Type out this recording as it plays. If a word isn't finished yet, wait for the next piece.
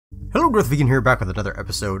Hello, Growth Vegan here, back with another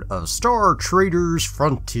episode of Star Traders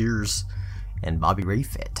Frontiers and BobbyRay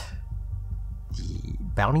Fett, the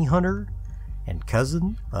bounty hunter and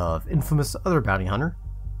cousin of infamous other bounty hunter,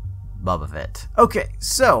 Boba Fett. Okay,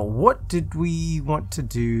 so what did we want to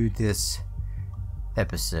do this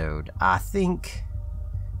episode? I think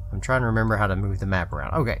I'm trying to remember how to move the map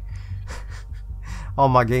around. Okay, all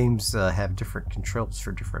my games have different controls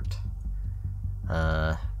for different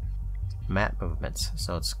map movements,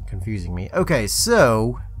 so it's confusing me. Okay,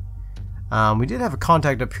 so we did have a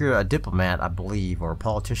contact up here, a diplomat, I believe, or a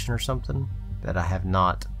politician or something that I have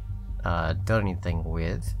not done anything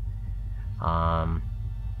with. And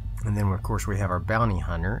then of course we have our bounty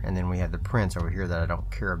hunter, and then we have the prince over here that I don't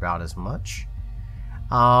care about as much.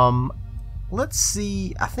 Let's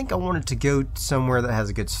see, I think I wanted to go somewhere that has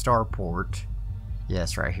a good starport.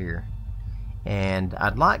 Yes, right here. And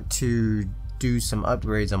I'd like to do some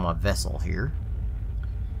upgrades on my vessel here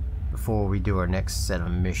before we do our next set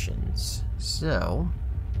of missions. So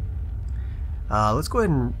let's go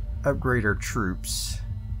ahead and upgrade our troops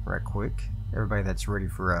right quick. Everybody that's ready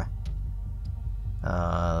for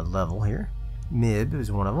a level here. Mib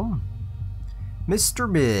is one of them. Mr.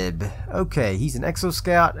 Mib. Okay, he's an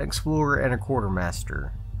exo-scout, explorer, and a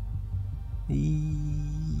quartermaster.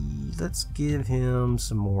 Let's give him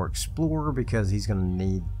some more explorer because he's going to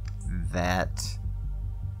need that,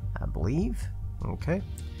 I believe. Okay.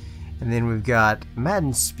 And then we've got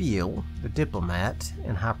Madden Spiel, the diplomat,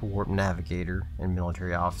 and hyperwarp navigator and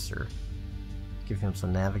military officer. Give him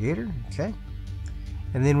some navigator. Okay.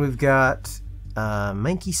 And then we've got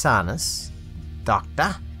Manky Sinus,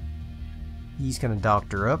 doctor. He's going to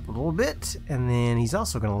doctor up a little bit, and then he's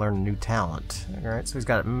also going to learn a new talent. Alright, so he's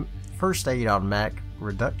got first aid, automatic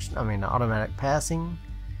reduction, automatic passing.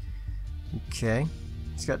 Okay.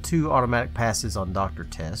 He's got 2 automatic passes on doctor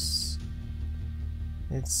tests.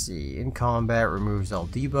 Let's see. In combat, removes all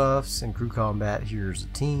debuffs. In crew combat, here's a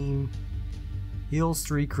team. Heals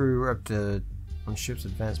 3 crew up to on ship's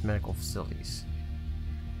advanced medical facilities.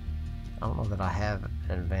 I don't know that I have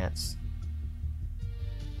an advanced.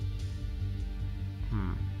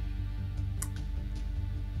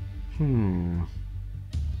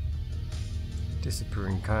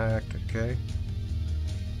 Disappearing contact, okay.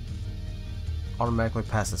 Automatically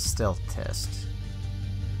pass a stealth test.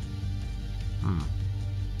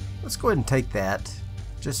 Let's go ahead and take that,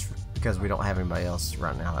 just because we don't have anybody else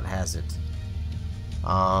right now that has it.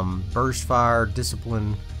 Burst fire,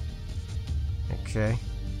 discipline. Okay.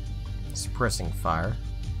 Suppressing fire.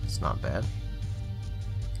 It's not bad.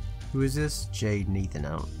 Who is this? Jade Nathan.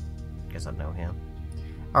 I guess I know him.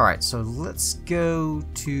 Alright, so let's go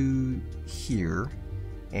to here,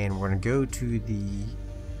 and we're going to go to the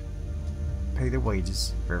pay their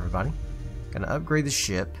wages for everybody. Gonna upgrade the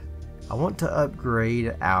ship. I want to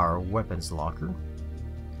upgrade our weapons locker,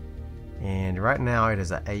 and right now it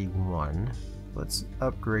is an A1. Let's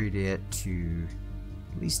upgrade it to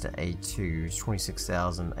at least an A2. It's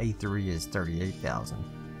 26,000. A3 is 38,000.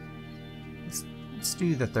 Let's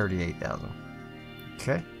do the 38,000.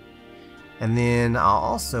 Okay. And then I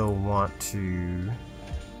also want to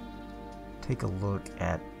take a look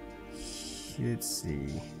at, let's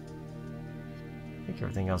see, I think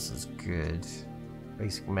everything else is good.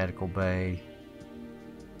 Basic medical bay.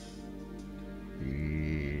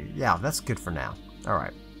 Yeah, that's good for now.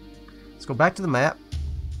 Alright. Let's go back to the map.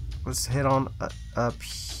 Let's head on up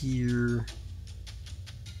here.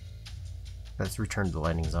 Let's return to the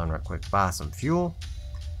landing zone right quick. Buy some fuel.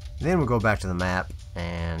 And then we'll go back to the map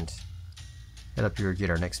and head up here and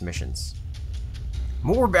get our next missions.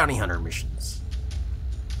 More bounty hunter missions.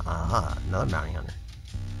 Aha, another bounty hunter.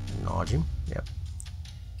 Acknowledge him. Yep.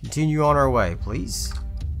 Continue on our way, please.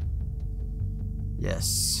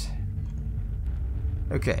 Yes.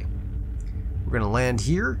 Okay. We're going to land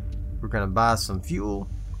here. We're going to buy some fuel.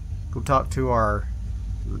 Go talk to our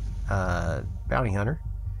bounty hunter.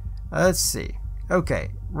 Let's see. Okay.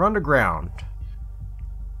 Run to ground.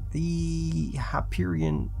 The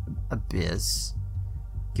Hyperion Abyss.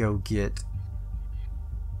 Go get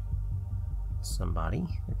somebody.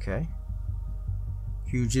 Okay.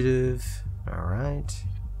 Fugitive. Alright.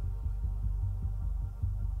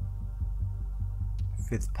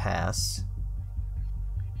 5th pass.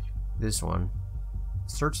 This one.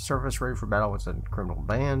 Search the surface ready for battle with a criminal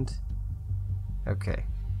band. Okay.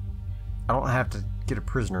 I don't have to get a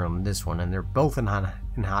prisoner on this one, and they're both in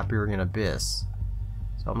Hyperion Abyss.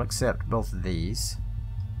 So I'm going to accept both of these.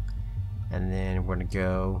 And then we're going to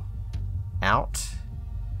go out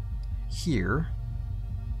here.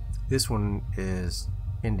 This one is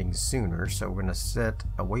ending sooner, so we're going to set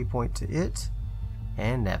a waypoint to it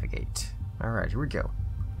and navigate. Alright, here we go.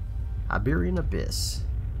 Iberian Abyss.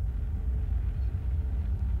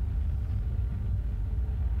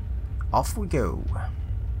 Off we go.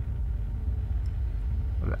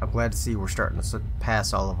 I'm glad to see we're starting to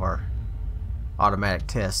pass all of our automatic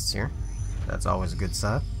tests here. That's always a good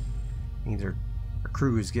sign. Means our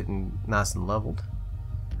crew is getting nice and leveled.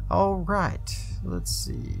 Alright, let's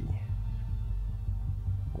see.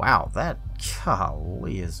 Wow, that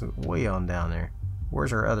golly is way on down there.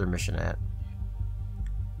 Where's our other mission at?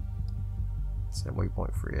 It's a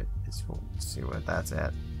waypoint for it. Let's see what that's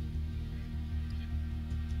at.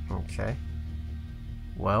 Okay.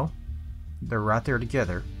 Well, they're right there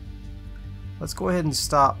together. Let's go ahead and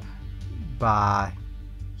stop by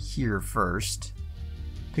here first.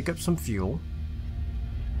 Pick up some fuel.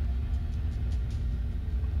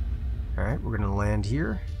 Alright, we're going to land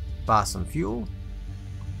here. Buy some fuel.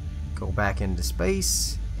 Go back into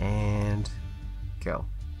space. And go.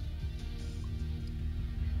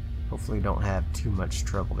 Hopefully we don't have too much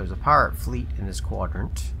trouble. There's a pirate fleet in this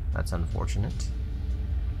quadrant. That's unfortunate.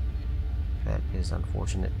 That is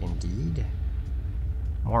unfortunate indeed.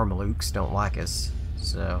 Marmalukes don't like us,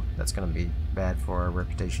 so that's going to be bad for our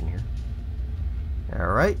reputation here.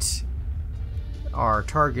 Alright. Our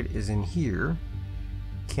target is in here.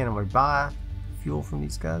 Can we buy fuel from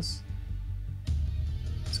these guys?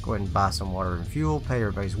 Let's go ahead and buy some water and fuel, pay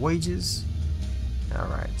everybody's wages.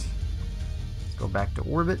 Alright. Let's go back to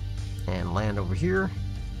orbit and land over here.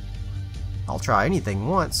 I'll try anything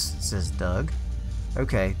once, says Doug.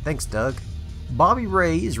 Okay, thanks Doug.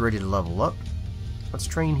 BobbyRay is ready to level up. Let's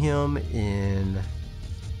train him in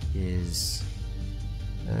his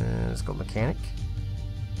let's go mechanic.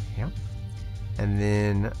 Yeah. And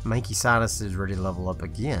then Manky Sinus is ready to level up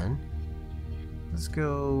again. Let's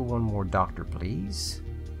go one more doctor, please.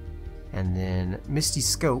 And then Misty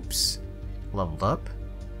Scopes leveled up.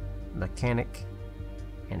 Mechanic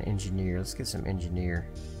and engineer. Let's get some engineer.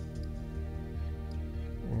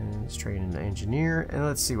 And let's train in the engineer. And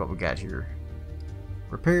let's see what we got here.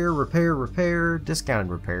 Repair, repair, repair. Discounted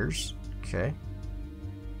repairs. Okay.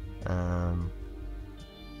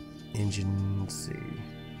 Engine, let's see.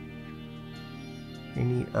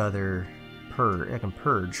 Any other I can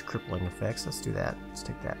purge crippling effects. Let's do that. Let's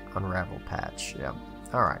take that unravel patch. Yeah.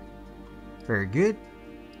 Alright. Very good.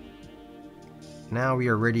 Now we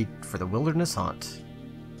are ready for the wilderness hunt.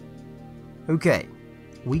 Okay.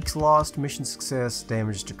 Weeks lost, mission success,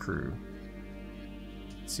 damage to crew.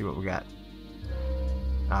 Let's see what we got.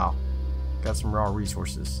 Oh. Got some raw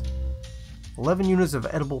resources. 11 units of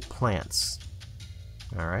edible plants.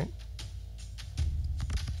 Alright.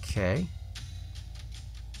 Okay.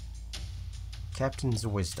 Captain's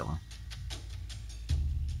Wisdom.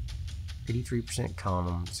 83%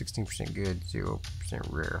 common, 16% good, 0%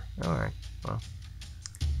 rare. Alright, well.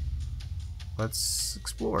 Let's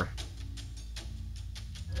explore.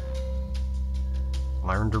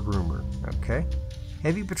 Learned a rumor. Okay.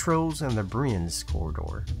 Heavy patrols in the Brienz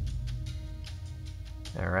corridor.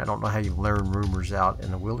 Alright, I don't know how you learn rumors out in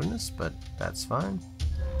the wilderness, but that's fine.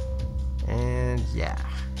 And yeah.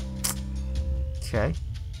 Okay.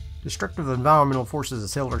 Destructive environmental forces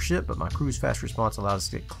assailed our ship, but my crew's fast response allowed us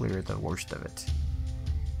to get clear of the worst of it.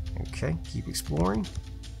 Okay, keep exploring.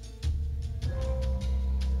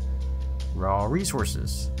 Raw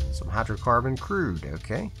resources. Some hydrocarbon crude,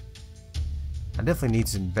 okay. I definitely need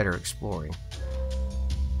some better exploring.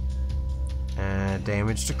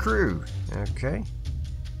 Damage to crew, okay.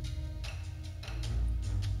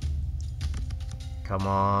 Come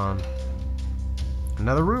on.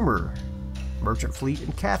 Another rumor. Merchant fleet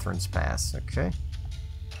in Catherine's Pass. Okay.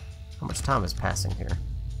 How much time is passing here?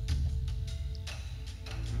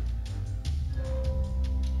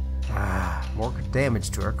 More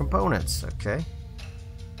damage to our components. Okay.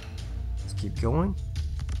 Let's keep going.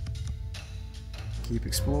 Keep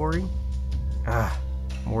exploring.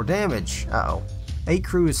 More damage. Uh-oh. 8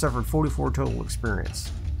 crew has suffered 44 total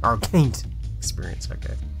experience. Or gained experience.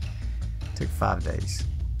 Okay. Took 5 days.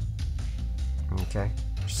 Okay.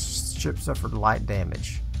 Ship suffered light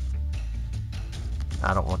damage.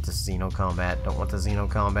 I don't want this Xeno combat. Don't want the Xeno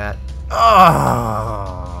combat.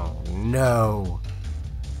 Oh no.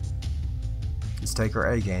 Let's take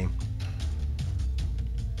our A game.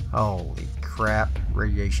 Holy crap.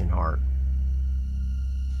 Radiation heart.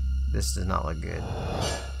 This does not look good.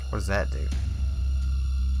 What does that do?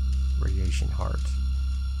 Radiation heart.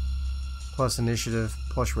 Plus initiative,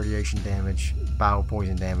 plus radiation damage,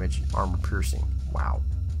 biopoison damage, armor piercing. Wow.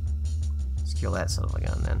 Let's kill that son of a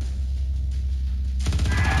gun then.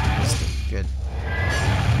 Good.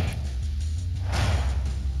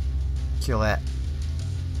 Kill that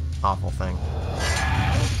awful thing.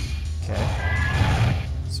 Okay.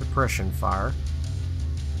 suppression fire.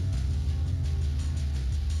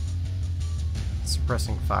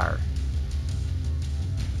 Suppressing fire.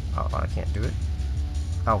 Oh, I can't do it.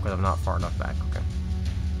 Oh, because I'm not far enough back. Okay.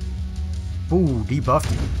 Ooh,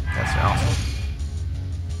 debuffed him. That's awesome.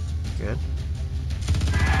 Good.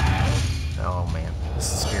 Oh man,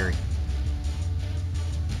 this is scary.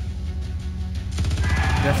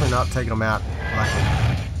 Definitely not taking them out like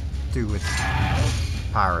we do with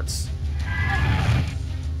pirates.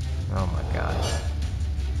 Oh my god.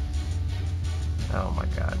 Oh my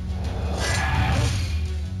god.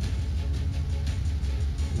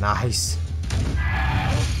 Nice.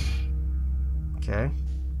 Okay.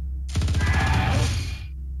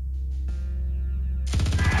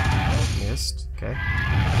 Missed. Okay.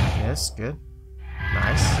 Missed. Good.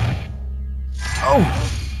 Nice. Oh!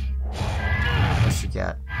 What's she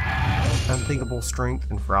got? Unthinkable strength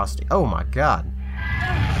and ferocity. Oh my god.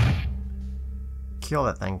 Kill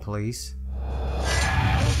that thing, please.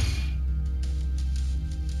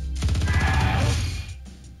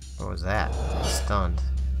 What was that? Stunned.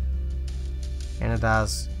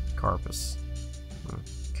 Anodized carpus.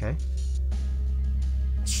 Okay.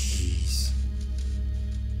 Jeez.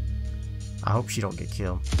 I hope she don't get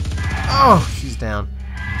killed. Oh, she's down.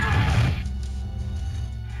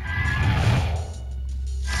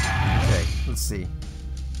 Okay, let's see.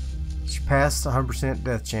 She passed 100%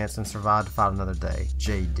 death chance and survived to fight another day.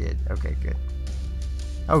 Jade did. Okay, good.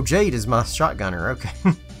 Oh, Jade is my shotgunner. Okay.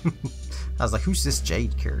 I was like, who's this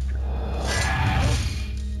Jade character?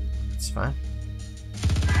 It's fine.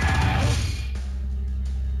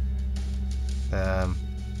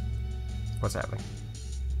 What's happening?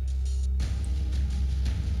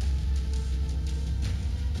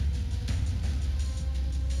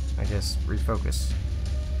 I guess refocus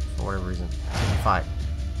for whatever reason. Fight.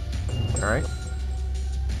 Alright.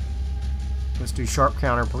 Let's do sharp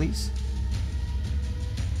counter, please.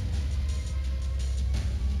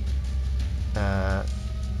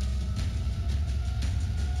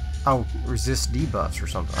 Oh, resist debuffs or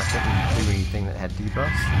something. I couldn't do anything that had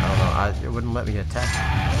debuffs. I don't know. It wouldn't let me attack.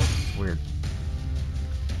 It's weird.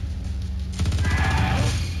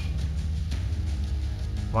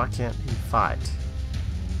 Why can't he fight?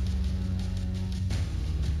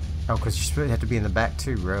 Oh, because you have to be in the back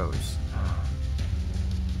 2 rows.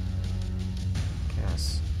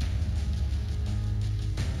 Guess.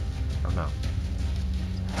 Oh no.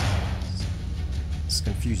 It's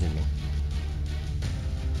confusing me.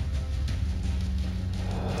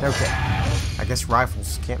 Okay. I guess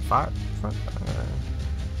rifles can't fire.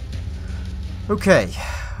 Okay.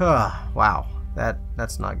 Wow.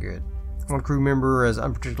 That's not good. One crew member has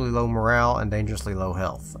unparticularly low morale and dangerously low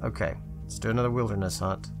health. Okay. Let's do another wilderness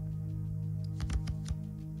hunt.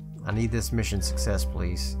 I need this mission success,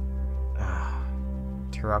 please.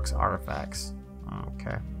 Turok's artifacts.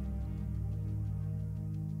 Okay.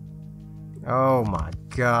 Oh my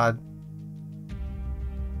god.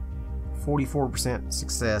 44%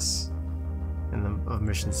 success in the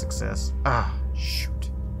mission success.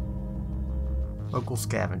 Shoot. Local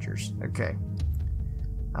scavengers. Okay.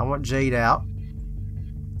 I want Jade out,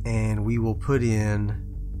 and we will put in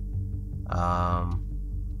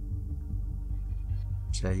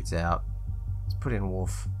Jade's out. Let's put in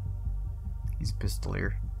Wolf. He's a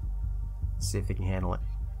pistolier. Let's see if he can handle it.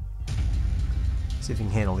 See if he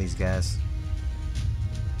can handle these guys.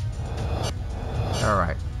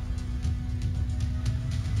 Alright.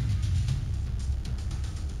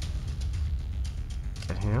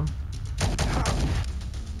 Get him.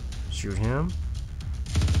 Shoot him.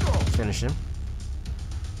 Finish him.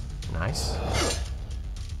 Nice.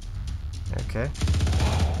 Okay.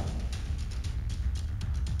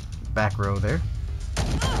 Back row there.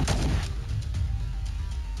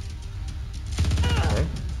 Okay.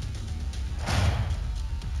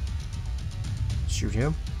 Shoot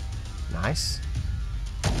him. Nice.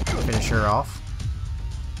 Finish her off.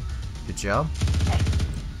 Good job.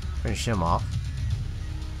 Finish him off.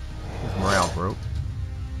 His morale broke.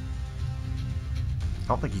 I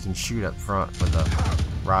don't think you can shoot up front with a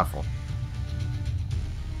rifle.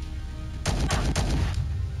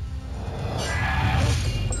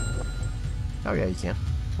 Oh yeah, you can.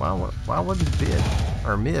 Why wasn't bid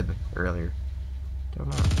or mib earlier? Don't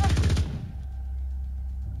know.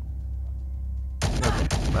 Okay,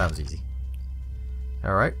 that was easy.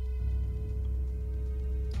 All right.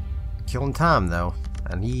 Killing time though.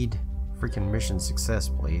 I need freaking mission success,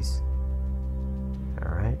 please.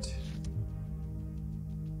 All right.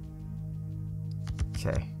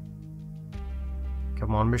 Okay.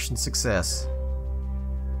 Come on, mission success.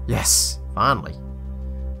 Yes, finally.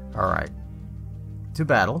 Alright. To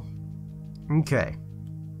battle. Okay.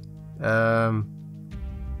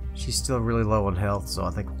 She's still really low on health, so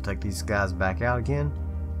I think we'll take these guys back out again.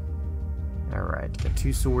 Alright, got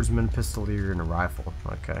 2 swordsmen, pistolier, and a rifle.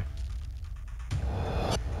 Okay.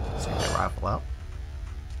 Let's get that rifle out.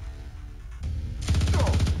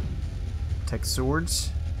 Take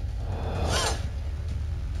swords.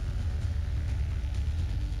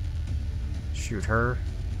 Shoot her.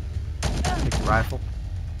 Take the rifle.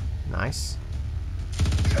 Nice.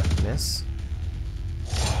 Miss.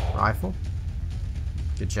 Rifle.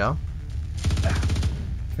 Good job.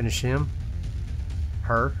 Finish him.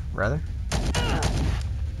 Her, rather.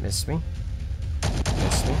 Miss me.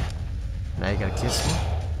 Miss me. Now you gotta kiss me.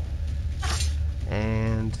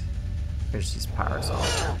 And finish these pirates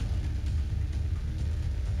off.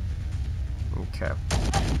 Okay.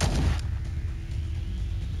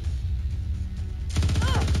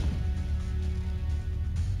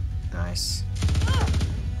 Nice.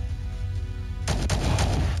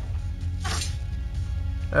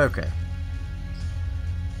 Okay.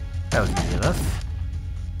 That was easy enough.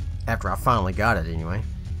 After I finally got it, anyway.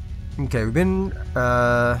 Okay, we've been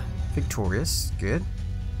victorious. Good.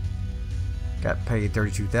 Got paid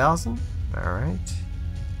 32,000. Alright.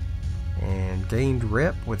 And gained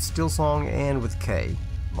rep with Stillsong and with K.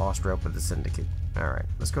 Lost rep with the Syndicate. Alright,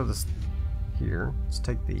 let's go to this here. Let's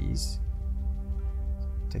take these.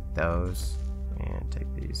 Take those. And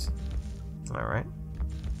take these. Alright.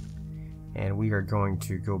 And we are going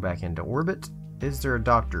to go back into orbit. Is there a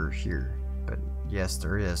doctor here? But yes,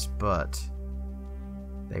 there is, but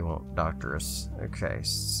they won't doctor us. Okay,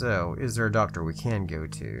 so is there a doctor we can go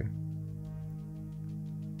to?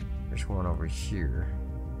 There's one over here.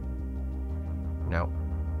 Nope.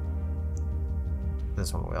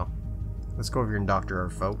 This one will. Let's go over here and doctor our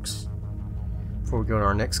folks before we go to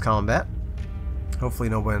our next combat. Hopefully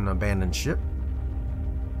no one abandoned ship.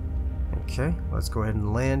 Okay, let's go ahead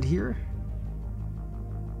and land here.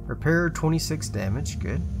 Repair 26 damage,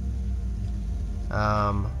 good.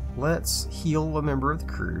 Let's heal a member of the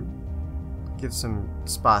crew. Give some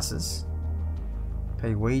spices.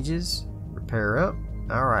 Pay wages. Repair up.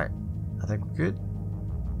 Alright. I think we're good.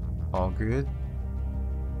 All good.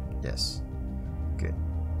 Yes. Good.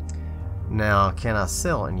 Now, can I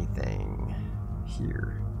sell anything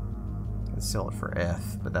here? I can sell it for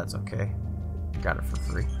F, but that's okay. Got it for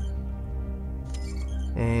free.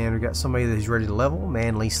 And we got somebody that's ready to level.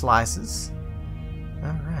 Manly slices.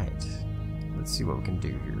 Alright. Let's see what we can do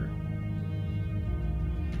here.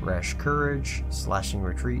 Rash courage. Slashing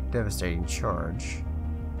retreat. Devastating charge.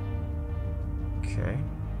 Okay.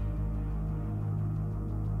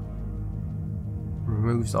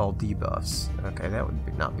 Removes all debuffs. Okay, that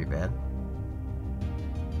would not be bad.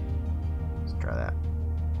 Let's try that.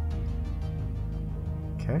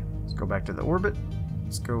 Okay, let's go back to the orbit.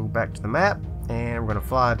 Let's go back to the map. And we're going to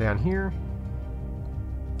fly down here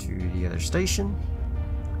to the other station.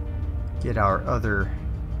 Get our other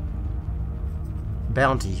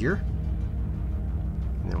bounty here.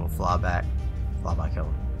 And then we'll fly back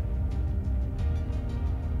home.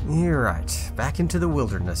 Alright, back into the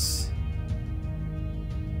wilderness.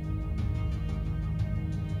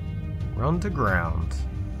 Run to ground.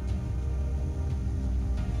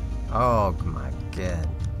 Oh my god.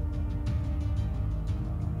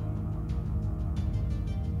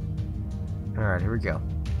 Alright, here we go.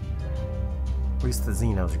 At least the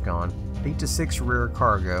Xenos are gone. 8 to 6 rare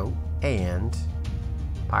cargo and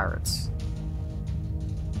pirates.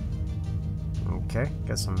 Okay,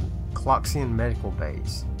 got some Cloxian medical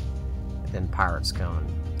bays. And then pirates come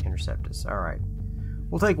and intercept us. Alright.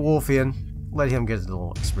 We'll take Wolf in, let him get a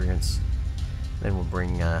little experience. Then we'll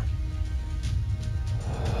bring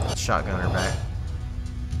Shotgunner back.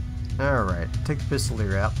 Alright, take the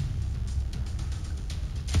Pistolier out.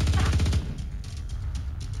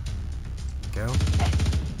 Go.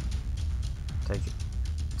 Take it.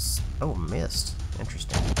 Oh, missed.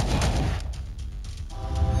 Interesting.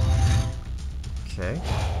 Okay.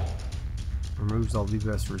 Removes all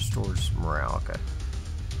debuffs, restores morale. Okay.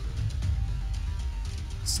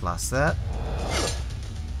 Slice that.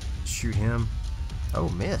 Shoot him. Oh,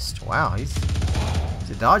 missed. Wow, he's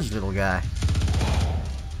a dodgy little guy.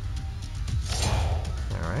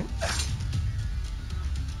 Alright.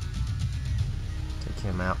 Take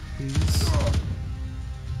him out, please.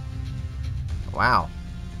 Wow.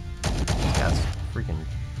 This guy's freaking...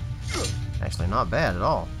 actually not bad at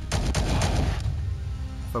all.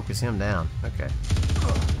 Focus him down. Okay.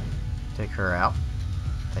 Take her out.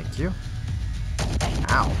 Thank you.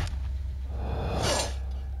 Ow.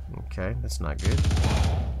 Okay, that's not good.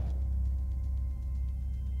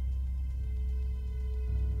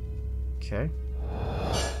 Okay.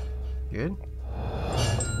 Good.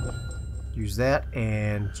 Use that,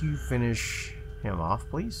 and you finish him off,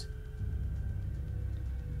 please.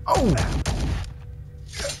 Oh!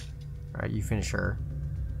 Alright, you finish her.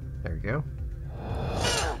 There you go.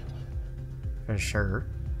 Finish her.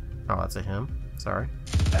 Oh, that's a him. Sorry.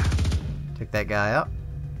 Take that guy out.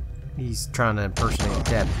 He's trying to impersonate the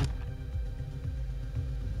captain.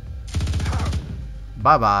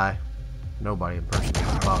 Bye-bye. Nobody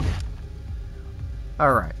impersonates Bobby.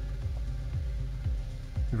 Alright.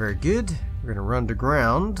 Very good. We're gonna run to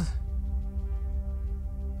ground.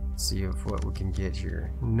 Let's see if what we can get here.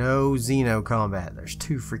 No Xeno combat. There's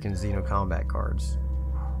 2 freaking Xeno combat cards.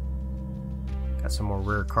 Got some more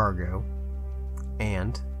rare cargo.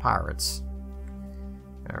 And pirates.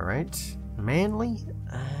 Alright. Manly?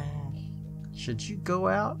 Should you go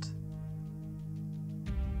out?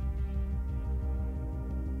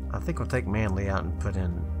 I think we'll take Manly out and put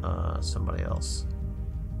in somebody else.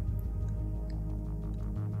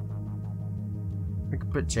 We can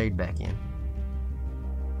put Jade back in.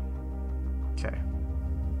 Okay.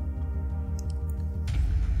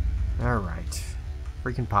 Alright.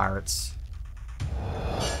 Freaking pirates.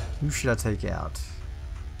 Who should I take out?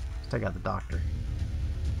 Let's take out the doctor.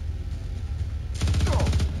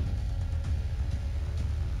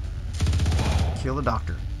 Kill the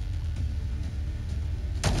doctor.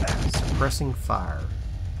 Suppressing fire.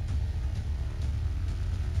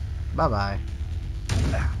 Bye-bye.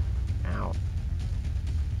 Ow.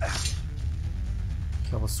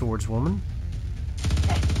 Kill the swordswoman.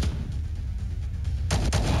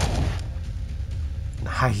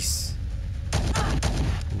 Nice.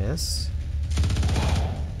 Miss.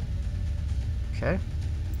 Okay.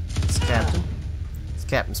 It's Captain. It's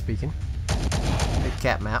Captain speaking. Big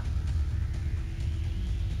cat map.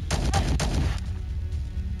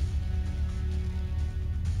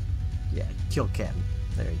 Yeah, kill Captain.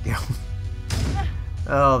 There you go.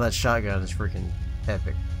 Oh, that shotgun is freaking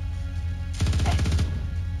epic.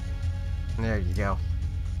 There you go.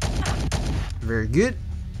 Very good.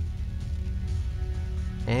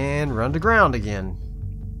 And run to ground again.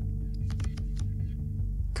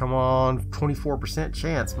 Come on, 24%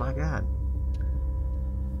 chance, my god.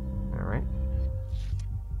 Alright.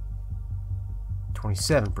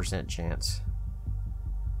 27% chance.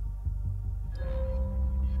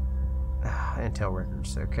 Intel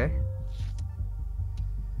records, okay.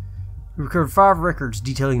 We recovered 5 records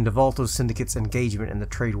detailing Devalto Syndicate's engagement in the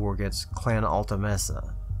trade war against Clan Alta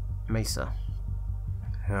Mesa.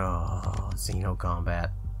 Oh, Xeno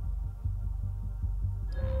combat.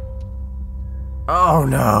 Oh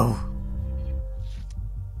no!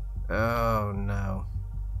 Oh no.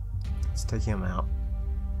 Let's take him out.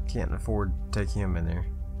 Can't afford to take him in there.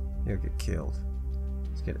 He'll get killed.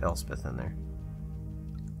 Let's get Elspeth in there.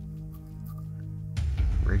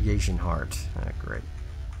 Radiation heart. Ah, great.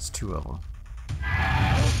 It's 2 of them.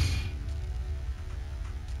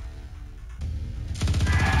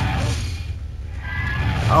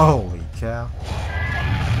 Holy cow.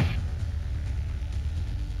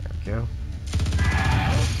 There we go.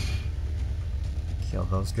 Kill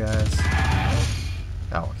those guys.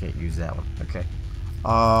 Oh, I can't use that one. Okay.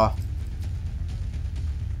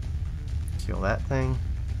 Kill that thing.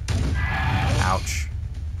 Ouch.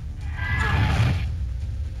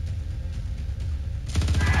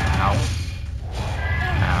 Ow.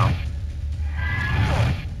 Ow.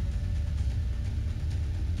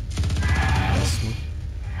 Miss me.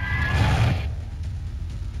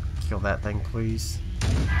 Kill that thing, please.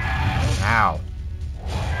 Ow.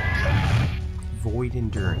 Void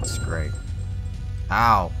endurance, great.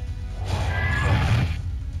 Ow.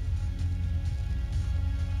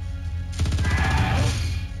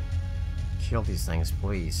 Kill these things,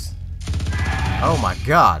 please. Oh my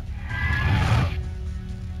god.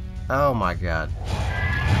 Oh my god.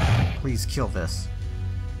 Please kill this.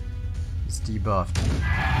 It's debuffed.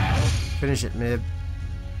 Finish it, Mib.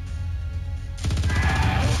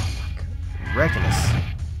 Oh my god. Wrecking us.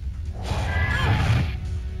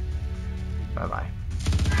 Bye-bye.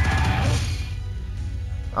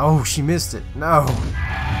 Oh, she missed it. No.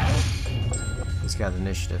 He's got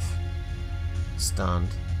initiative. Stunned.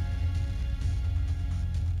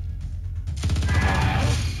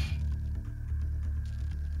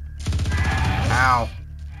 Ow.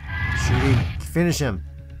 Shoot him. Finish him.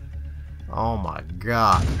 Oh my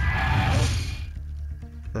god.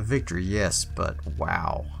 The victory, yes, but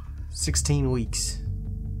wow. 16 weeks.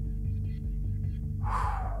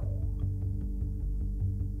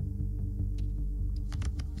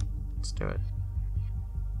 Let's do it.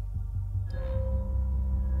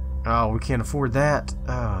 Oh, we can't afford that.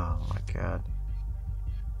 Oh my god.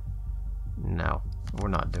 No, we're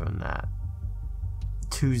not doing that.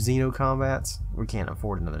 2 Xeno combats. We can't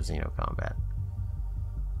afford another Xeno combat.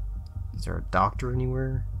 Is there a doctor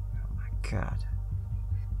anywhere? Oh my god.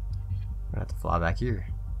 I'm gonna have to fly back here.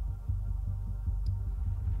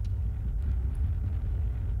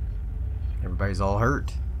 Everybody's all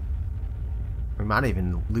hurt. We might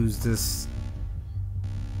even lose this.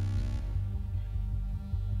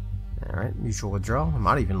 Alright, mutual withdrawal. We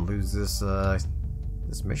might even lose this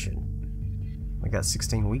this mission. We got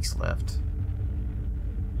 16 weeks left.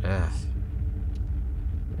 Ugh.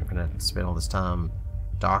 We're gonna have to spend all this time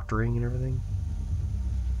doctoring and everything.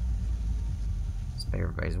 Let's pay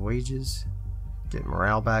everybody's wages. Get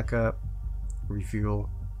morale back up. Refuel.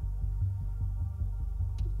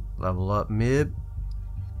 Level up Mib.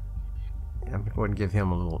 I'm gonna go ahead and give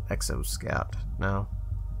him a little Exo Scout now.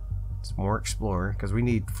 It's more Explorer, because we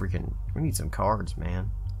need some cards, man.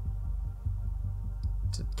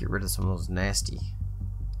 To get rid of some of those nasty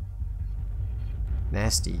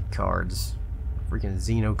cards. Freaking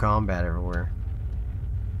Xeno combat everywhere.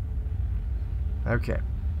 Okay.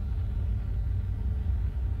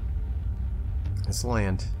 Let's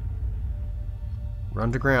land.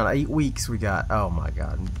 Run to ground. 8 weeks we got. Oh my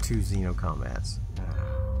god. 2 Xeno combats.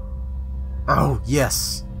 Oh,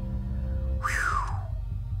 yes! Whew.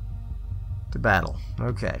 To battle.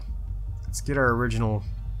 Okay. Let's get our original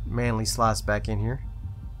manly slice back in here.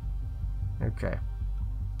 Okay.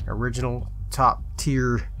 Original top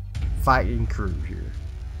tier fighting crew here.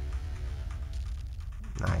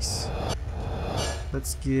 Nice.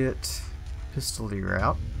 Let's get Pistolier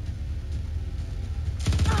out.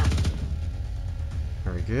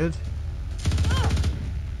 Very good.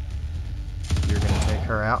 You're gonna take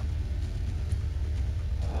her out.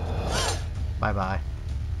 Bye-bye.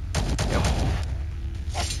 Yep.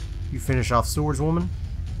 You finish off Swordswoman.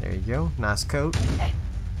 There you go. Nice coat.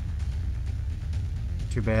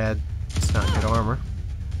 Too bad it's not good armor.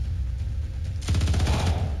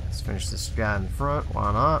 Let's finish this guy in the front.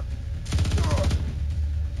 Why not?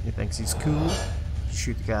 He thinks he's cool.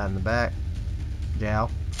 Shoot the guy in the back.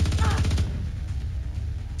 Gal.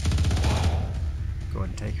 Go ahead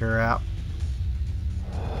and take her out.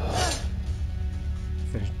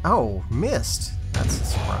 Finish. Oh, missed. That's a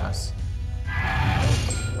surprise.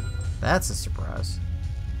 That's a surprise.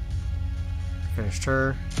 Finished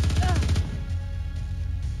her.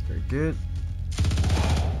 Very good.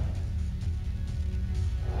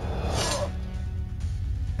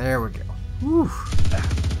 There we go. Whew.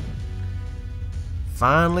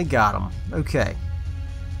 Finally got him. Okay.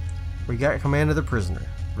 We got command of the prisoner.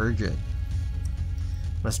 Very good.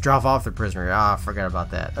 Let's drop off the prisoner. Ah, I forgot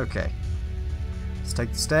about that. Okay. Let's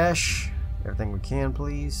take the stash. Everything we can,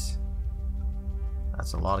 please.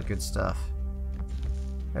 That's a lot of good stuff.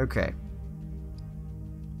 Okay.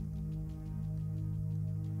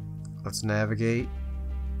 Let's navigate.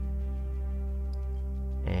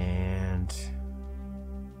 And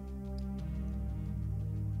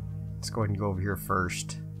let's go ahead and go over here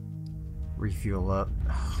first. Refuel up.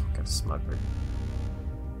 Oh, got a smuggler.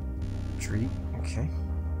 Retreat. Okay.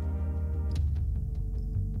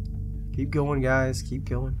 Keep going, guys. Keep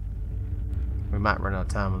going. We might run out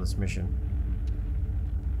of time on this mission.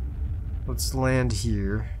 Let's land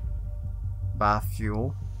here. Buy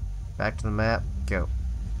fuel. Back to the map. Go.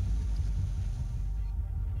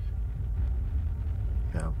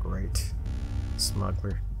 Oh, great.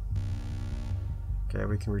 Smuggler. Okay,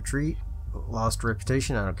 we can retreat. Lost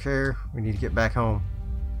reputation. I don't care. We need to get back home.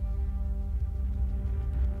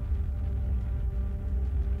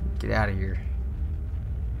 Get out of here.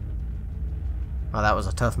 Oh, that was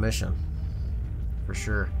a tough mission. For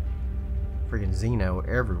sure. Freaking Xeno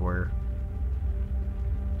everywhere.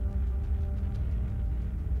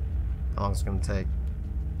 How long is it going to take?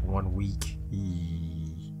 1 week.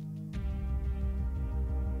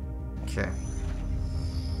 Okay.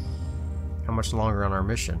 How much longer on our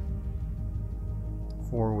mission?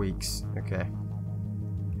 4 weeks. Okay.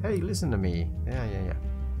 Hey, listen to me. Yeah.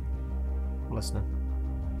 I'm listening.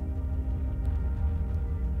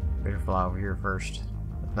 Better fly over here first.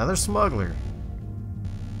 Another smuggler.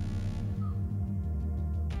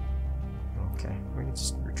 Okay, we can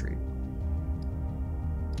just retreat.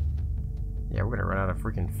 Yeah, we're gonna run out of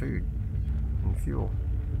freaking food and fuel.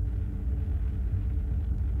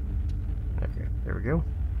 Okay, there we go.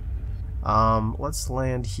 Let's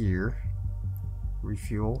land here.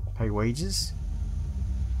 Refuel, pay wages.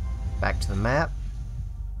 Back to the map.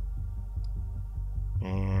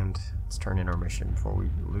 And let's turn in our mission before we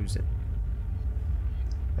lose it.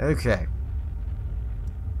 Okay.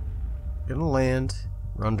 Gonna land,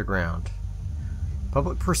 run to ground.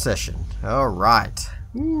 Public procession. Alright.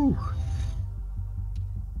 Woo.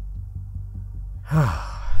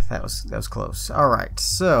 That was close. Alright,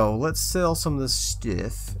 so let's sell some of this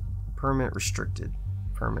stuff. Permit restricted.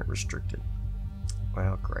 Permit restricted.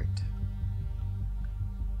 Well, great.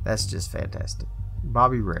 That's just fantastic.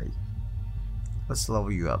 BobbyRay. Let's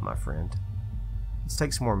level you up, my friend. Let's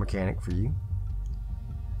take some more mechanic for you.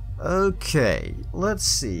 Okay, let's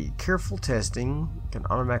see. Careful testing. Can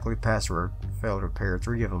automatically pass or fail to repair.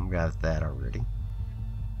 3 of them got that already.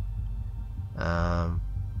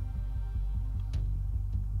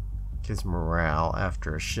 Gives morale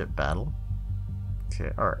after a ship battle.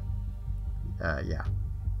 Okay, alright. Yeah.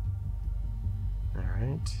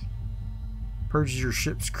 Alright. Purges your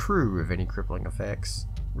ship's crew of any crippling effects.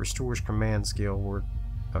 Restores command skill worth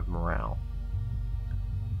of morale.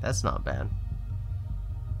 That's not bad.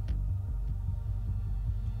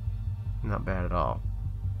 Not bad at all.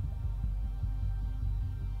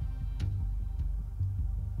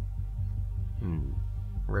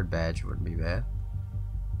 Red badge wouldn't be bad.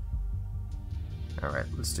 Alright,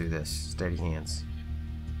 let's do this. Steady hands.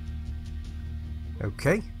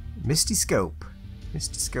 Okay. Misty Scope.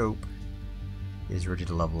 Misty Scope is ready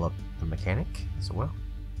to level up the mechanic as well.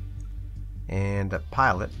 And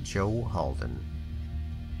pilot Joe Halden.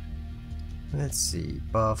 Let's see.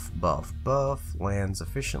 Buff, buff, buff. Lands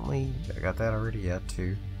efficiently. I got that already. Yeah,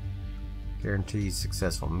 2. Guarantees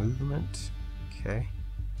successful movement. Okay.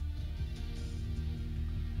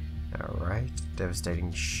 Alright.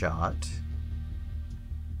 Devastating shot.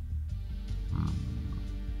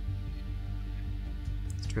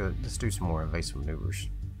 Let's do some more evasive maneuvers.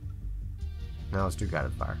 Now let's do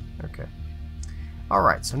guided fire. Okay.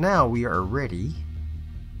 Alright, so now we are ready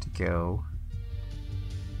to go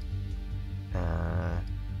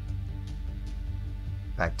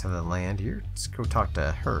back to the land here. Let's go talk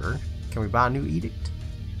to her. Can we buy a new edict?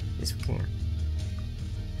 Yes, we can.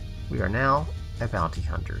 We are now a bounty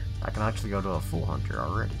hunter. I can actually go to a full hunter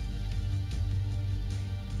already.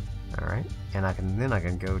 Alright, and I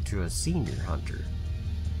can go to a senior hunter.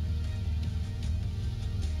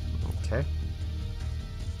 Okay.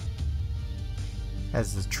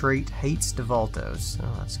 Has the trait hates Devoltos.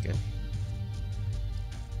 Oh, that's good.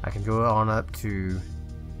 I can go on up to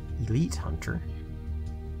elite hunter.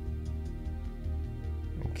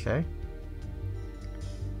 Okay.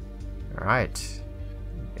 Alright.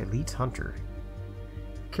 Elite hunter.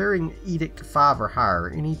 Carrying edict 5 or higher,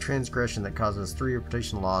 any transgression that causes 3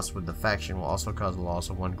 reputation loss with the faction will also cause the loss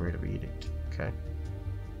of 1 grade of edict. Okay.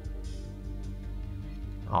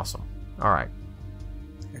 Awesome. Alright.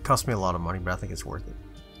 It cost me a lot of money, but I think it's worth it.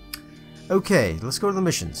 Okay, let's go to the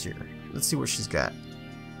missions here. Let's see what she's got.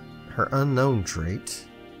 Her unknown trait.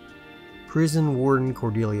 Prison Warden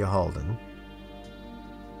Cordelia Halden.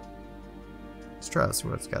 Let's try to see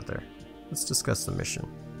what it's got there. Let's discuss the mission.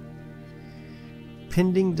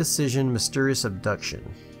 Pending decision, mysterious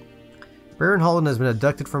abduction. Baron Halden has been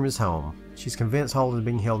abducted from his home. She's convinced Halden is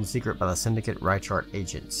being held in secret by the Syndicate Reichart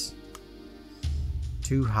agents.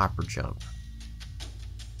 2 hyper jump.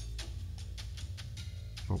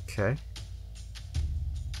 Okay.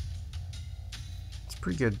 It's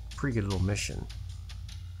pretty good little mission.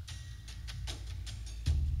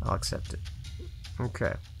 I'll accept it.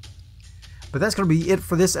 Okay. But that's going to be it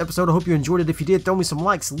for this episode. I hope you enjoyed it. If you did, throw me some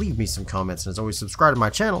likes, leave me some comments, and as always, subscribe to my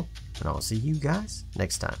channel, and I will see you guys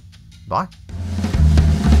next time. Bye.